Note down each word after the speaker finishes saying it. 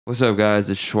What's up, guys?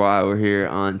 It's Schwa. We're here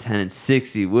on 10 and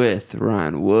 60 with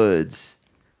Ryan Woods.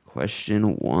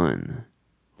 Question one.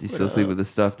 Do you What still sleep up? with a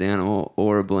stuffed animal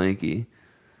or a blankie?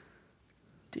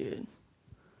 Dude.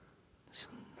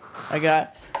 I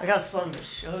got something to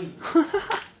show you.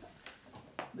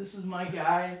 This is my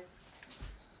guy.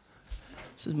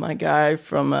 This is my guy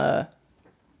from I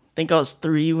think I was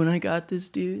 3 when I got this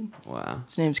dude. Wow.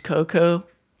 His name's Coco.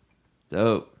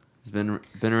 Dope. He's been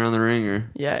around the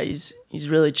ringer. Yeah, he's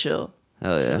really chill.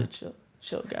 Hell yeah. Really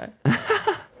chill guy.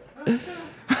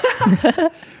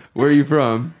 Where are you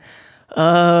from?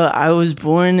 I was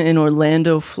born in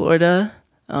Orlando, Florida.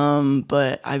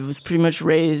 But I was pretty much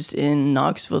raised in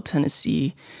Knoxville,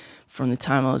 Tennessee from the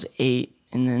time I was 8.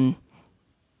 And then,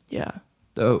 yeah.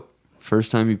 Dope.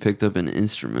 First time you picked up an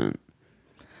instrument?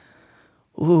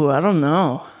 Ooh, I don't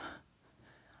know.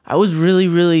 I was really,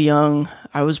 really young.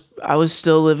 I was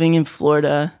still living in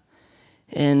Florida.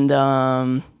 And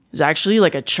it was actually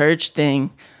like a church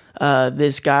thing.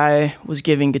 This guy was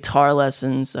giving guitar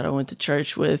lessons that I went to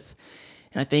church with.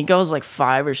 And I think I was like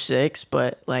 5 or 6,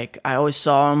 but like I always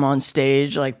saw him on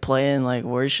stage like playing like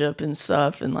worship and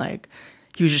stuff, and like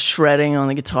he was just shredding on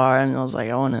the guitar, and I was like,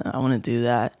 I wanna do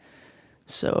that.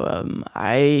 So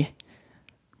I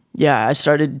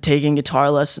started taking guitar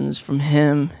lessons from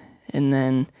him, and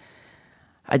then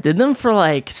I did them for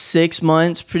like 6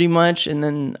 months pretty much, and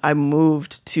then I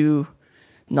moved to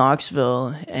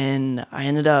Knoxville, and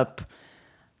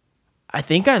I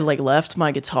think I like left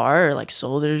my guitar or like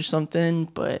sold it or something,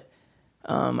 but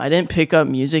I didn't pick up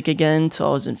music again until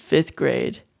I was in 5th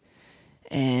grade,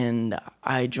 and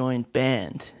I joined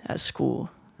band at school.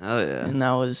 Hell yeah. And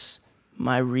that was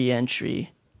my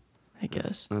re-entry, I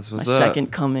guess. That's my what's up.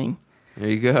 second coming. There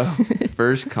you go.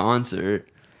 First concert.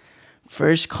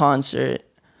 First concert.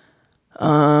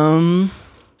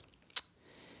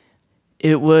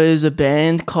 It was a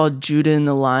band called Judah and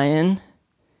the Lion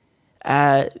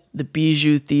at the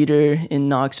Bijou Theater in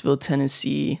Knoxville,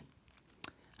 Tennessee.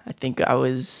 I think I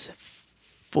was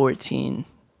 14.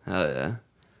 Hell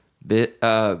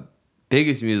yeah.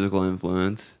 Biggest musical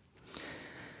influence?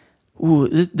 Ooh,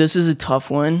 this is a tough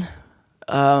one.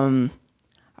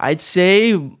 I'd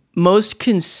say most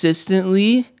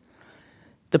consistently,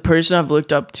 the person I've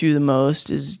looked up to the most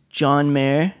is John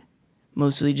Mayer,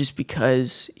 mostly just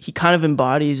because he kind of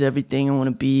embodies everything I want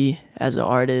to be as an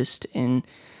artist, and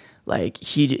like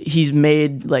he's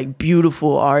made like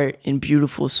beautiful art and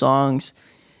beautiful songs,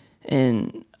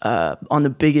 and on the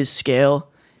biggest scale,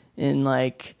 and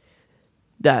like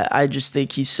that I just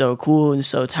think he's so cool and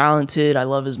so talented. I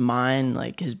love his mind,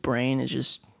 like his brain is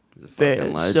just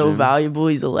so valuable.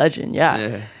 He's a legend,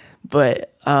 yeah.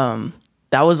 But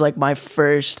that was like my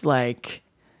first like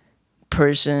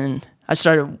person.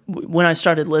 When I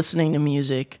started listening to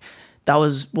music, that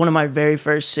was one of my very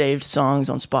first saved songs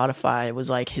on Spotify. It was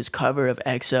like his cover of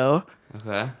EXO.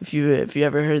 Okay. If you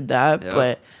ever heard that, Yep.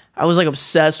 But I was like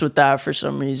obsessed with that for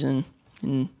some reason,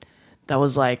 and that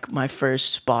was like my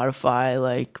first Spotify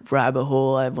like rabbit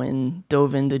hole. I went and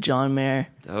dove into John Mayer.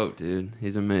 Dope, dude.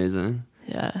 He's amazing.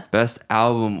 Yeah. Best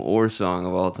album or song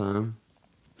of all time?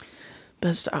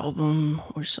 Best album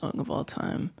or song of all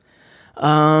time.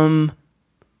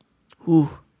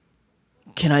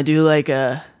 Can I do like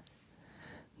a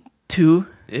 2?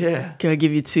 Yeah. Can I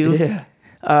give you 2? Yeah.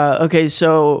 Okay,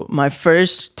 so my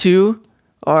first 2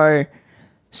 are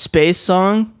Space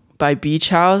Song by Beach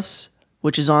House,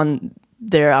 which is on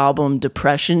their album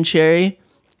Depression Cherry,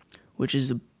 which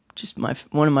is just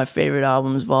one of my favorite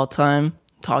albums of all time.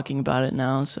 Talking about it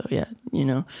now, so yeah,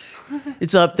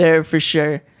 it's up there for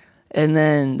sure. And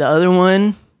then the other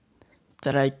one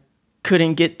that I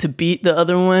couldn't get to beat the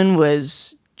other one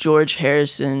was George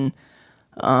Harrison,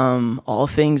 All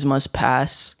Things Must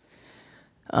Pass.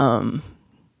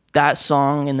 That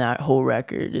song and that whole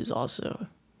record is also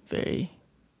very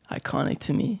iconic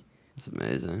to me. It's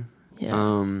amazing.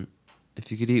 Yeah.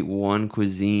 If you could eat one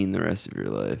cuisine the rest of your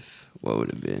life, what would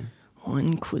it be?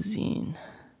 One cuisine.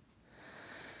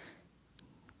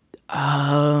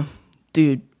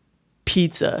 Dude,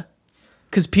 pizza.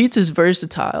 Because pizza's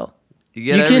versatile. You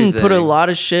You can everything. put a lot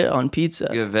of shit on pizza.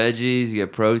 You get veggies, you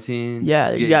get protein.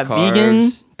 Yeah, you get got vegan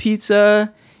carbs.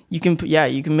 pizza. You can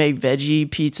make veggie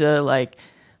pizza. Like,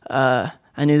 I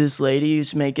knew this lady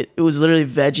used to make it. It was literally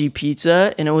veggie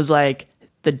pizza, and it was like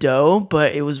the dough,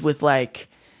 but it was with like,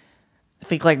 I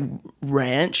think like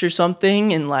ranch or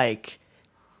something, and like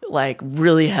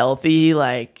really healthy,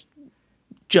 like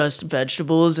just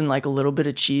vegetables and like a little bit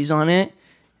of cheese on it,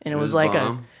 and it was like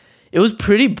bomb. It was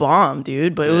pretty bomb,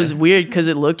 dude. But it was Yeah. weird because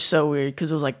it looked so weird because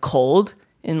it was like cold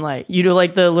and like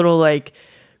like the little like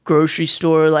grocery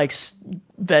store like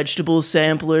vegetable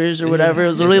samplers or whatever. It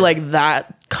was literally like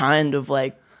that kind of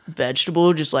like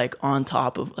vegetable just like on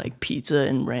top of like pizza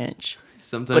and ranch.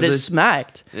 Sometimes But it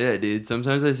smacked. Yeah, dude.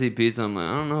 Sometimes I see pizza, I'm like,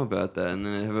 I don't know about that, and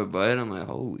then I have a bite, I'm like,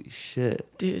 holy shit,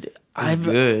 Dude, it's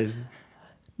good.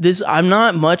 I'm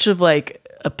not much of like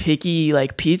a picky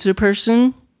like pizza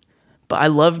person, but I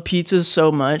love pizza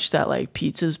so much that like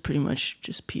pizza is pretty much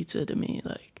just pizza to me.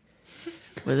 Like,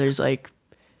 where there's like,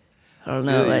 I don't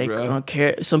know, Feel you, like bro. I don't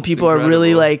care. Some people are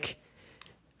really incredible.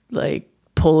 like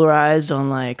polarized on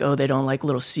like, oh, they don't like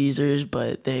Little Caesars,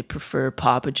 but they prefer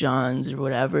Papa John's or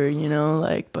whatever, you know.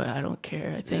 Like, but I don't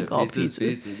care. I think all pizza's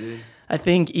pizza. dude. I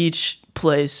think each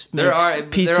place There makes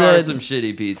pizza. there are some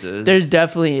shitty pizzas. There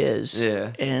definitely is.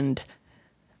 Yeah. And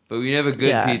But we have a good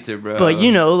yeah. pizza, bro. But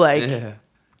you know, like Yeah.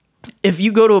 if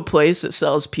you go to a place that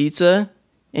sells pizza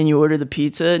and you order the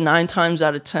pizza, 9 times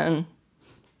out of 10,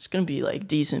 it's gonna be like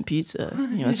decent pizza. You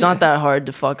know, it's not that hard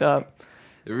to fuck up.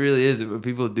 It really isn't, but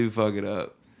people do fuck it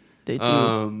up. They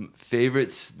do.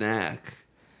 Favorite snack?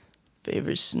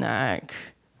 Favorite snack.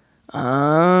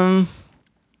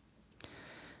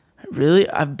 Really,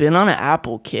 I've been on an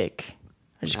apple kick.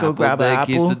 I just go grab an that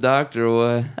apple. keeps the doctor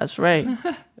away. That's right.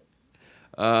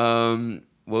 What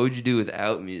would you do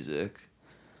without music?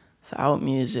 Without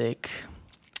music.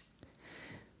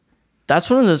 That's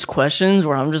one of those questions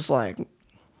where I'm just like,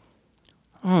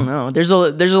 I don't know. There's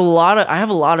a lot of I have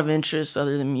a lot of interests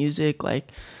other than music.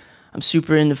 Like I'm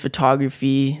super into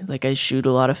photography. Like I shoot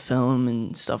a lot of film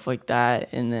and stuff like that.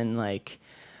 And then like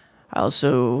I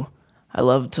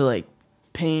love to like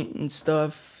paint and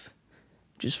stuff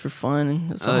just for fun.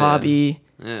 That's a hobby.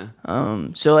 Yeah.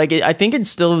 So like I think it'd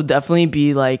still definitely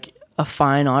be like a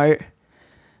fine art,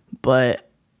 but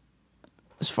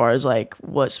as far as like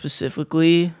what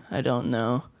specifically, I don't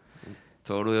know.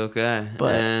 Totally okay.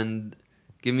 But- and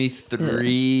give me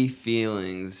 3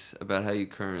 feelings about how you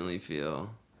currently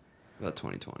feel about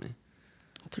 2020.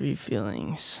 3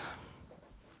 feelings.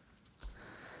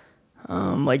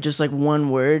 Like just like one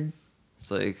word.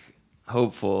 It's like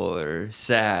hopeful or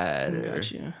sad or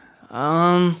Got you.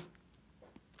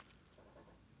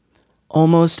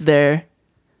 Almost there.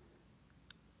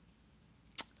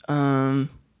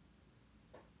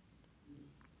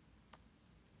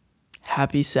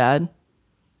 Happy, sad.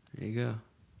 there you go.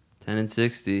 10 and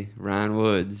 60, Ryan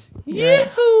Woods. Yeah.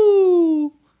 Yahoo!